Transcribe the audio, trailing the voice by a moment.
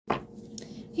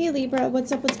Hey Libra,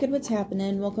 what's up, what's good, what's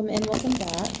happening? Welcome in, welcome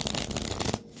back.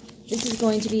 This is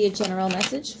going to be a general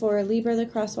message for Libra, the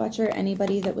cross watcher,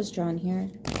 anybody that was drawn here.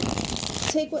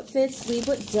 Take what fits, leave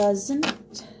what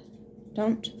doesn't.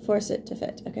 Don't force it to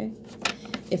fit, okay?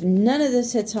 If none of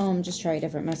this hits home, just try a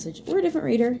different message or a different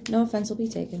reader. No offense will be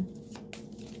taken.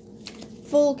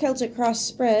 Full Celtic cross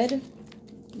spread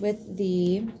with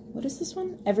the, what is this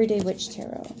one? Everyday Witch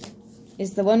Tarot.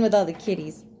 Is the one with all the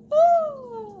kitties.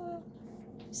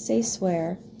 Say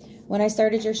swear. When I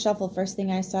started your shuffle, first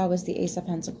thing I saw was the Ace of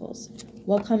Pentacles.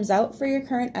 What comes out for your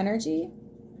current energy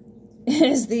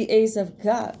is the Ace of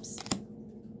Cups.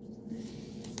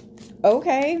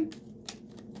 Okay.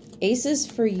 Aces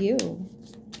for you.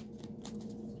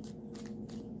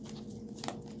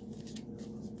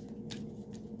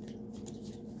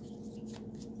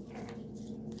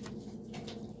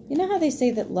 You know how they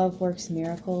say that love works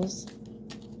miracles?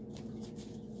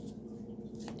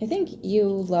 I think you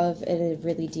love at a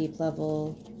really deep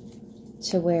level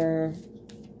to where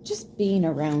just being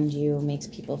around you makes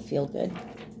people feel good.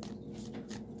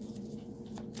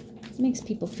 Makes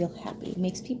people feel happy.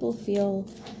 Makes people feel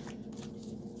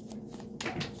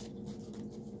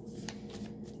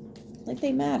like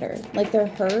they matter. Like they're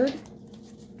heard.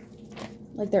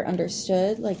 Like they're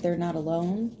understood. Like they're not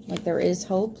alone. Like there is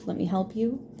hope. Let me help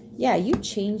you. Yeah, you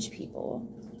change people.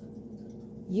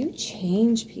 You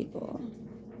change people.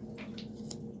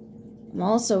 I'm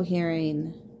also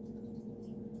hearing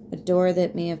a door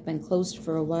that may have been closed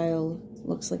for a while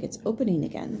looks like it's opening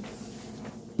again.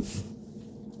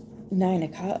 9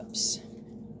 of Cups.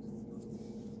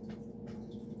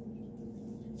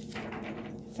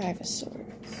 5 of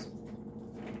Swords.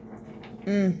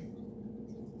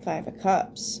 5 of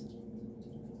Cups.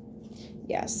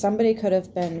 Yeah, somebody could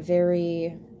have been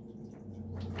very...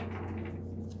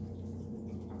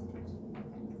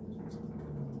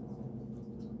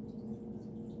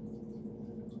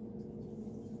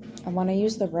 I want to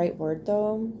use the right word,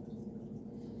 though.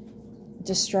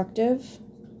 Destructive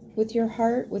with your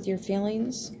heart, with your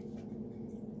feelings.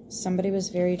 Somebody was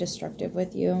very destructive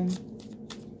with you.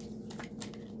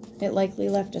 It likely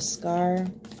left a scar.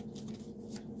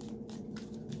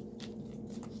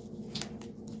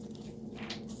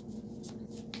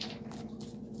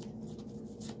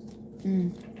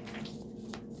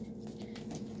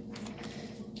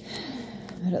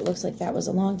 But it looks like that was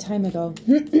a long time ago.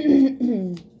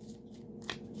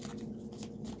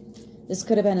 This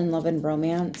could have been in love and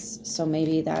romance, so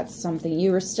maybe that's something.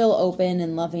 You were still open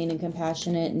and loving and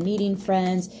compassionate and meeting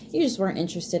friends. You just weren't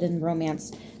interested in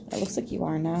romance. It looks like you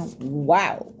are now.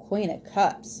 Wow, Queen of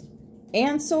Cups.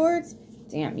 And Swords?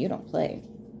 Damn, you don't play.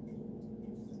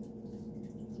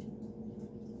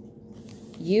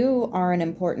 You are an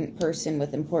important person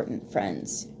with important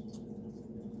friends.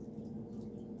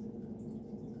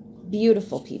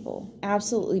 Beautiful people.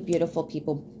 Absolutely beautiful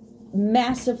people.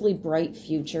 Massively bright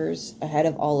futures ahead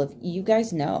of all of you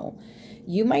guys know.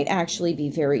 You might actually be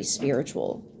very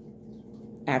spiritual,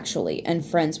 actually, and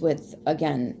friends with,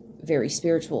 again, very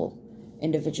spiritual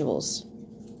individuals.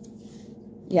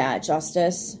 Yeah,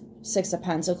 Justice, 6 of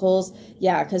Pentacles.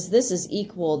 Yeah, because this is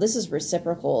equal. This is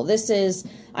reciprocal. This is,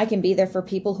 I can be there for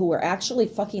people who are actually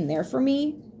fucking there for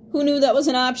me. Who knew that was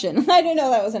an option? I didn't know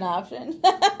that was an option.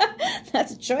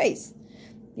 That's a choice.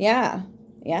 Yeah,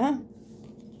 yeah.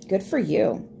 Good for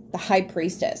you. The High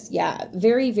Priestess. Yeah,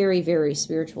 very, very, very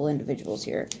spiritual individuals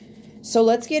here. So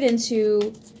let's get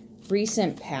into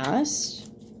recent past.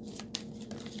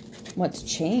 What's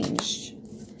changed?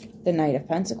 The Knight of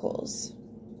Pentacles.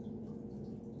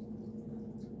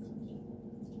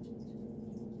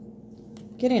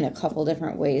 Getting a couple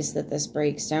different ways that this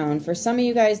breaks down. For some of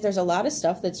you guys, there's a lot of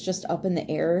stuff that's just up in the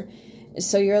air.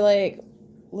 So you're like,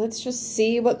 let's just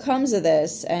see what comes of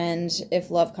this. And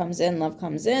if love comes in,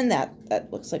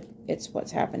 that looks like it's what's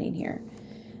happening here.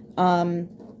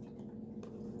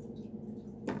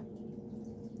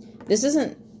 This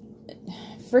isn't,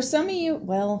 for some of you,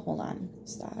 well, hold on,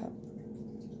 stop.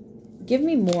 Give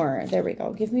me more. There we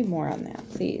go. Give me more on that,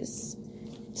 please.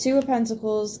 2 of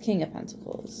Pentacles, King of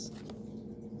Pentacles.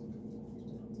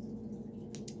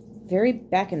 Very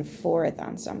back and forth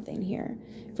on something here.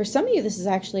 For some of you, this is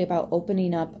actually about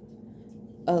opening up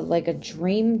like a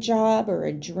dream job or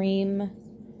a dream.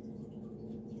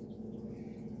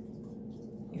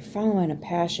 You're following a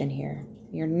passion here.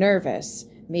 You're nervous.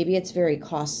 Maybe it's very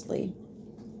costly.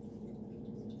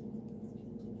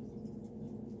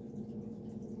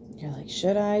 You're like,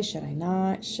 should I? Should I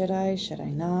not? Should I? Should I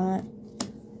not?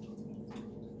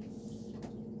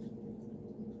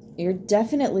 You're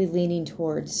definitely leaning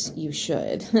towards you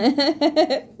should.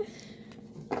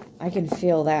 I can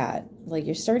feel that. Like,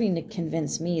 you're starting to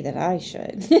convince me that I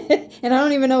should. And I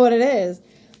don't even know what it is.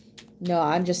 No,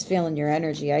 I'm just feeling your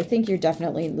energy. I think you're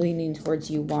definitely leaning towards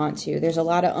you want to. There's a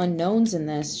lot of unknowns in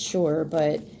this, sure,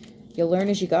 but you'll learn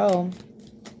as you go.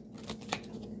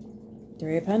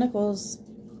 Three of Pentacles.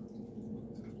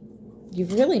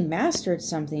 You've really mastered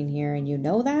something here, and you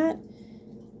know that?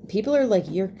 People are like,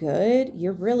 you're good.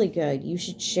 You're really good. You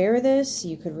should share this.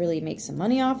 You could really make some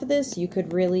money off of this. You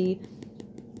could really...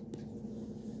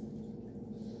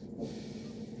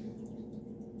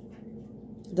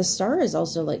 The star is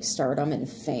also like stardom and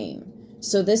fame.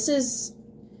 So this is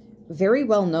very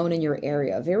well known in your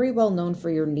area. Very well known for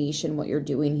your niche and what you're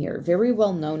doing here. Very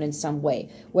well known in some way.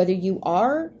 Whether you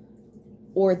are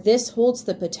or this holds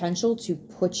the potential to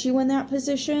put you in that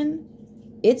position,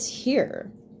 it's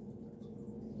here.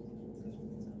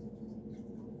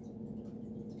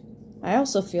 I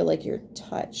also feel like you're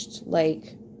touched,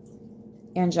 like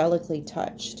angelically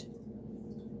touched.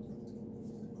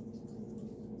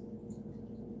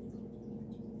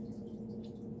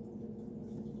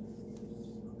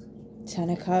 Ten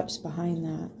of Cups behind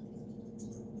that.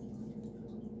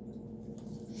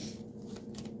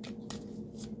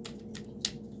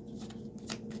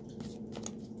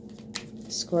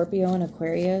 Scorpio and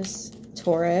Aquarius,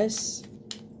 Taurus.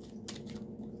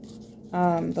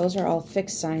 Those are all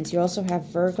fixed signs. You also have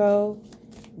Virgo,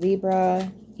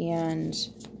 Libra, and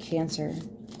Cancer.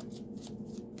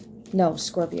 No,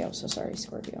 Scorpio. So sorry,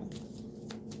 Scorpio.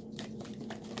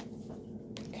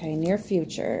 Okay, near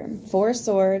future. Four of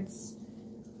Swords.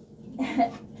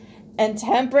 And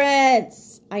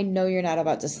Temperance. I know you're not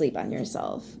about to sleep on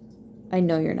yourself. I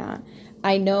know you're not.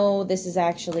 I know this is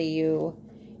actually you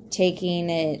taking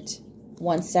it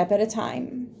one step at a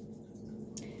time.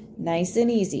 Nice and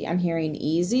easy. I'm hearing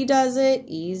easy does it.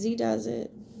 Easy does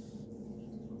it.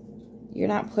 You're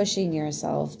not pushing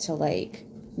yourself to like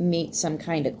meet some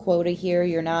kind of quota here.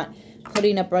 You're not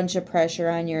putting a bunch of pressure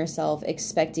on yourself,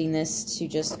 expecting this to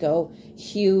just go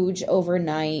huge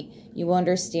overnight. You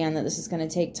understand that this is going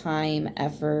to take time,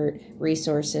 effort,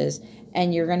 resources,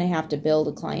 and you're going to have to build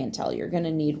a clientele. You're going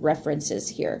to need references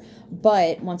here.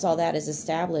 But once all that is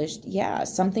established, yeah,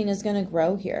 something is going to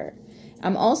grow here.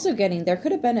 I'm also getting, there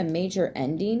could have been a major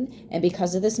ending, and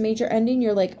because of this major ending,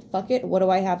 you're like, fuck it, what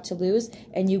do I have to lose?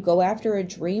 And you go after a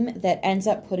dream that ends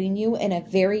up putting you in a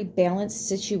very balanced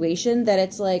situation that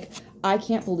it's like, I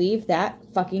can't believe that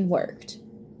fucking worked.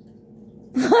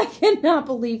 I cannot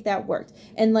believe that worked.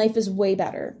 And life is way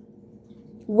better.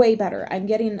 Way better. I'm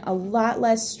getting a lot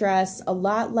less stress, a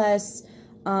lot less,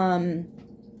 a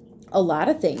lot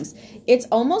of things. It's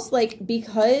almost like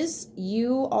because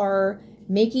you are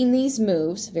making these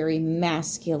moves, very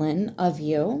masculine of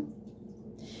you,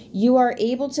 you are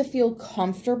able to feel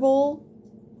comfortable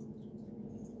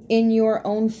in your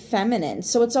own feminine.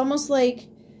 So it's almost like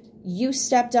you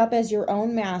stepped up as your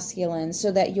own masculine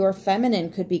so that your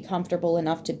feminine could be comfortable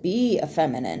enough to be a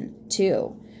feminine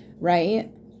too,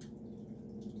 right?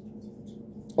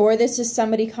 Or this is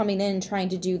somebody coming in trying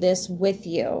to do this with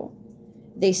you.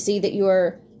 They see that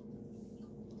you're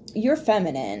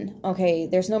feminine, okay?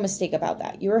 There's no mistake about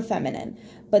that. You're feminine.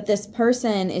 But this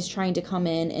person is trying to come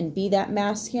in and be that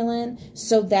masculine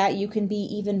so that you can be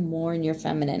even more in your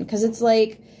feminine. Because it's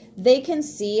like they can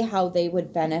see how they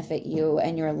would benefit you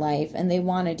and your life, and they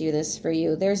want to do this for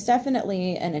you. There's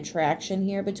definitely an attraction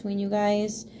here between you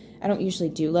guys. I don't usually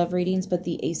do love readings, but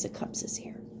the Ace of Cups is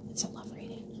here. It's a love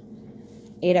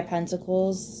reading. Eight of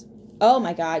Pentacles. Oh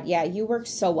my God, yeah, you work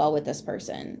so well with this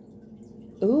person.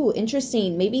 Ooh,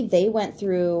 interesting. Maybe they went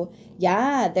through,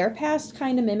 yeah, their past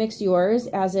kind of mimics yours,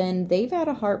 as in they've had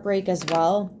a heartbreak as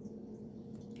well.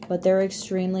 But they're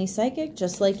extremely psychic,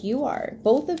 just like you are.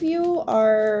 Both of you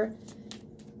are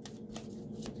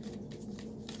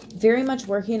very much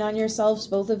working on yourselves.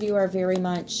 Both of you are very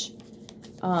much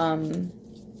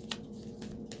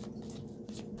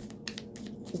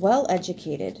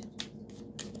well-educated.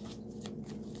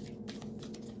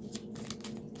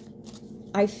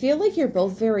 I feel like you're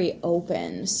both very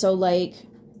open. So like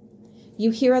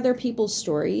you hear other people's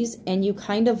stories and you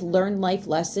kind of learn life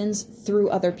lessons through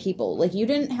other people. Like you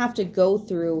didn't have to go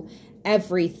through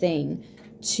everything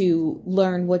to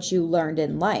learn what you learned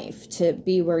in life to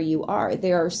be where you are.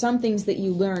 There are some things that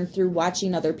you learn through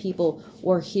watching other people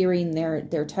or hearing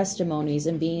their testimonies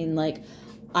and being like,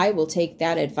 I will take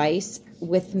that advice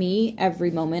with me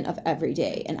every moment of every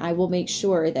day. And I will make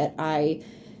sure that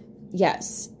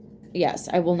yes,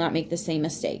 I will not make the same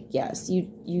mistake. Yes,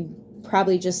 you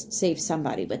probably just saved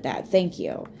somebody with that. Thank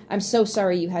you. I'm so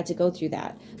sorry you had to go through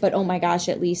that. But oh my gosh,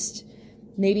 at least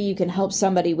maybe you can help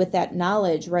somebody with that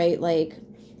knowledge, right? Like,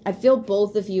 I feel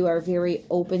both of you are very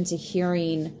open to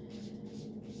hearing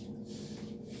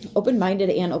open-minded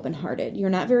and open-hearted. You're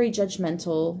not very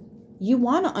judgmental. You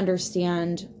want to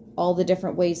understand all the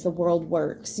different ways the world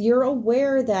works. You're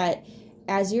aware that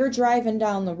as you're driving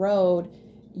down the road,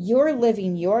 you're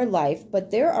living your life,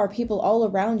 but there are people all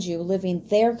around you living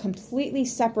their completely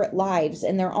separate lives,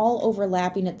 and they're all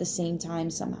overlapping at the same time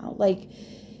somehow. Like,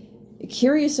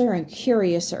 curiouser and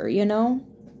curiouser, you know?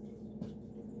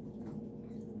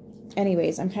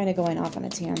 Anyways, I'm kind of going off on a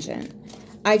tangent.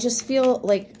 I just feel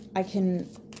like I can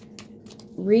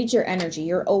read your energy.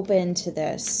 You're open to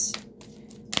this.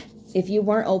 If you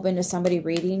weren't open to somebody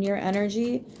reading your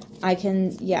energy, I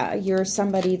can, yeah, you're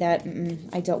somebody that,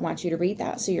 I don't want you to read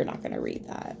that, so you're not going to read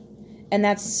that. And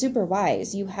that's super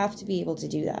wise. You have to be able to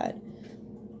do that.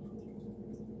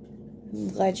 I'm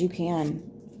glad you can.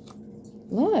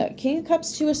 Look, King of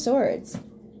Cups, Two of Swords.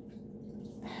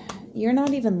 You're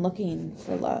not even looking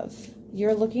for love.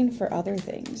 You're looking for other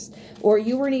things. Or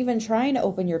you weren't even trying to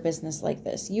open your business like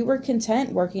this. You were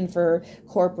content working for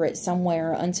corporate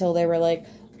somewhere until they were like,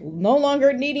 no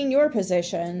longer needing your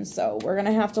position, so we're going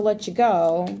to have to let you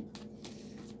go.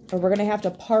 Or we're going to have to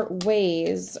part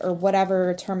ways, or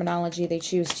whatever terminology they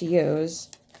choose to use.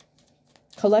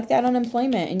 Collect that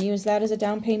unemployment and use that as a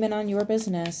down payment on your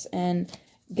business and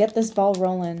get this ball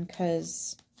rolling,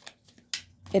 because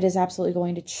it is absolutely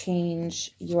going to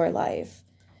change your life.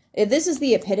 This is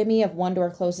the epitome of one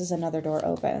door closes, another door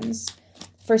opens.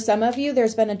 For some of you,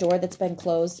 there's been a door that's been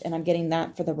closed, and I'm getting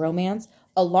that for the romance,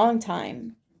 a long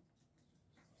time.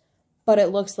 But it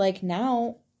looks like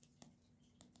now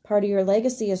part of your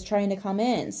legacy is trying to come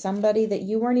in. Somebody that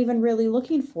you weren't even really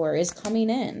looking for is coming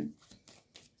in.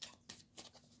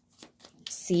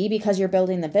 See, because you're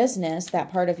building the business,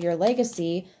 that part of your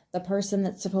legacy, the person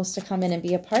that's supposed to come in and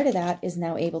be a part of that is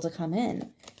now able to come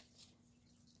in.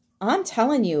 I'm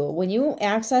telling you, when you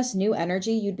access new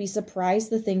energy, you'd be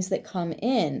surprised the things that come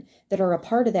in that are a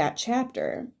part of that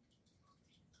chapter.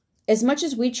 As much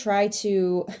as we try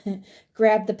to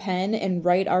grab the pen and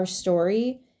write our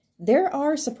story, there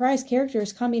are surprise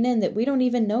characters coming in that we don't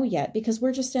even know yet, because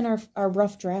we're just in our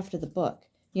rough draft of the book,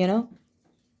 you know?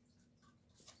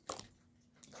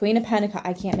 Queen of Pentacles,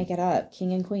 I can't make it up.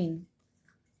 King and Queen.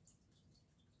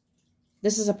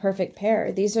 This is a perfect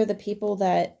pair. These are the people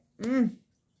that,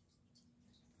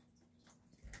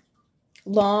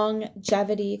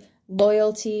 longevity,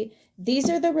 loyalty. These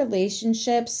are the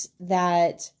relationships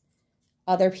that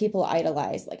other people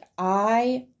idolize. Like,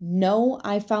 I know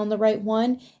I found the right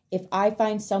one if I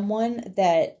find someone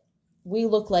that we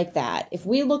look like that. If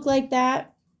we look like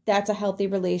that, that's a healthy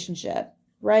relationship,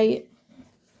 right?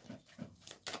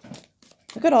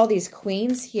 Look at all these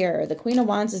queens here. The Queen of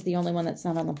Wands is the only one that's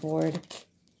not on the board.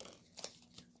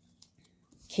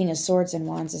 King of Swords and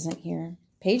Wands isn't here.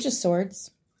 Page of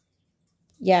Swords.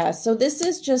 Yeah, so this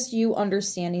is just you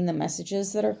understanding the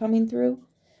messages that are coming through,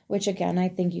 which again, I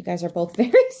think you guys are both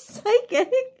very psychic.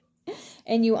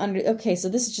 And okay, so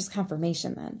this is just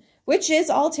confirmation then, which is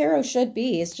all tarot should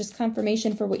be. It's just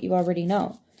confirmation for what you already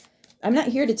know. I'm not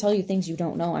here to tell you things you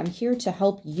don't know. I'm here to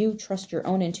help you trust your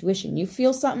own intuition. You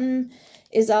feel something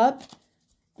is up,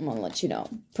 I'm going to let you know.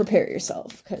 Prepare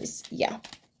yourself, because, yeah,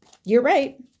 you're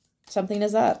right. Something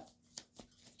is up.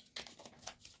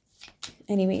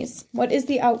 Anyways, what is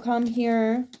the outcome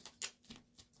here?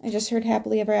 I just heard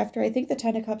happily ever after. I think the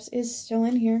Ten of Cups is still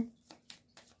in here.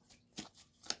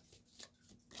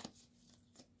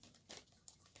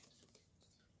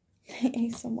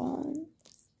 Ace of Wands.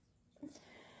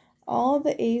 All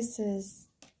the aces.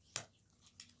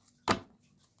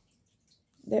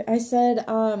 There, I said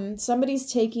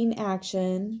somebody's taking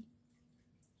action.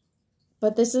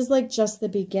 But this is like just the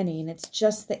beginning. It's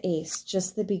just the ace.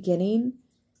 Just the beginning.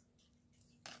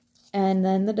 And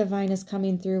then the divine is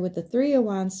coming through with the Three of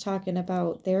Wands, talking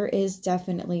about there is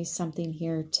definitely something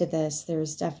here to this.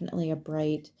 There's definitely a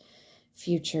bright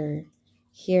future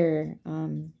here.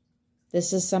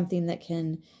 This is something that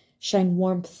can shine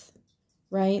warmth,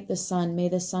 right? The sun. May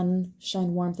the sun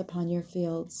shine warmth upon your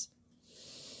fields.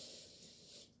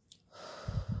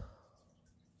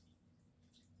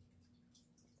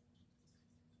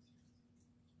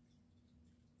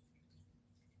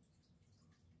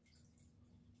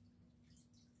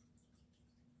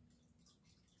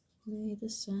 May the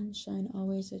sun shine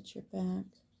always at your back.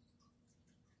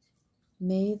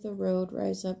 May the road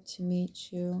rise up to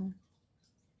meet you.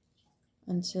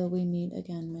 Until we meet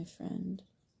again, my friend.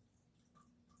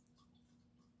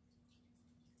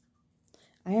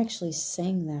 I actually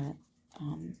sang that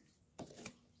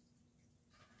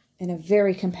in a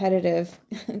very competitive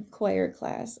choir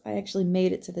class. I actually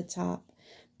made it to the top,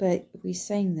 but we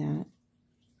sang that.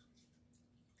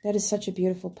 That is such a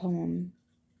beautiful poem.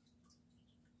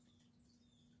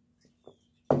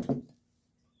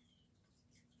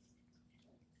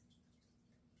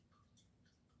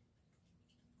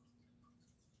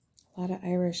 A lot of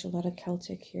Irish, a lot of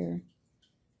Celtic here.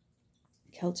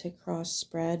 Celtic cross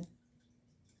spread.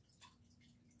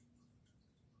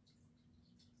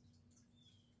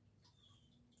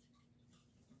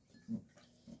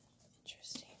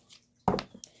 Interesting.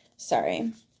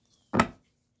 Sorry.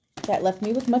 That left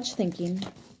me with much thinking.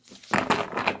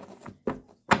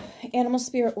 Animal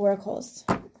spirit oracles.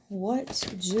 What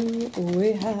do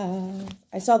we have?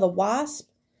 I saw the wasp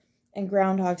and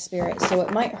groundhog spirit. So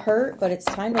it might hurt, but it's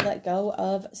time to let go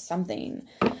of something.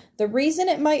 The reason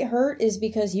it might hurt is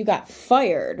because you got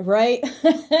fired, right?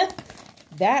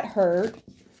 That hurt.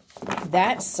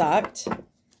 That sucked.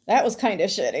 That was kind of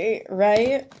shitty,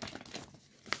 right?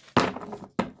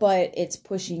 But it's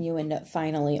pushing you into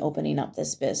finally opening up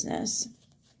this business.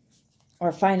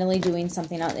 Or finally doing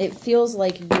something else. It feels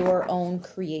like your own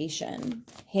creation.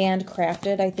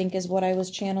 Handcrafted, I think, is what I was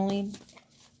channeling.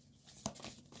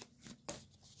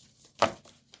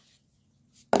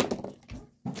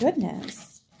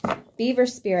 Goodness. Beaver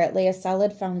spirit, lay a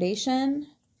solid foundation.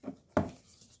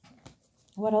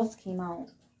 What else came out?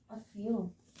 A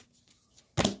few.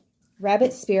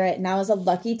 Rabbit spirit, now is a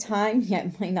lucky time. Yeah,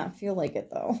 it might not feel like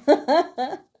it, though.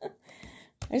 I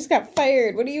just got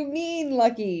fired. What do you mean,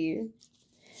 lucky?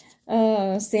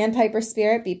 Sandpiper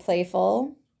spirit, be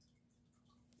playful.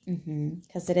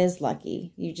 Because it is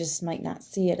lucky. You just might not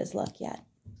see it as luck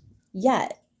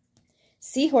yet.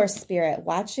 Seahorse spirit,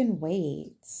 watch and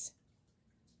wait.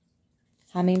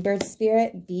 Hummingbird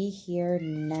spirit, be here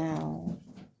now.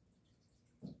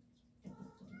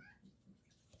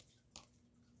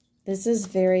 This is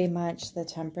very much the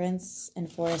Temperance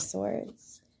and Four of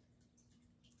Swords.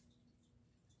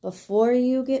 Before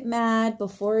you get mad,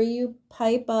 before you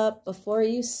pipe up, before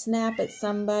you snap at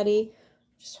somebody,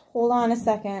 just hold on a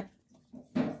second.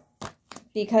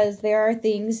 Because there are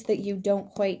things that you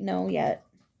don't quite know yet.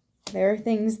 There are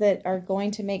things that are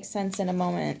going to make sense in a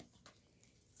moment.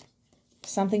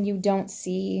 Something you don't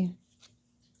see.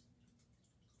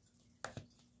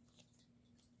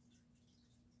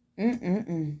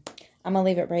 I'm going to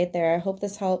leave it right there. I hope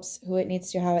this helps who it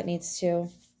needs to, how it needs to.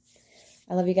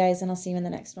 I love you guys, and I'll see you in the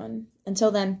next one.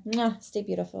 Until then, stay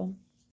beautiful.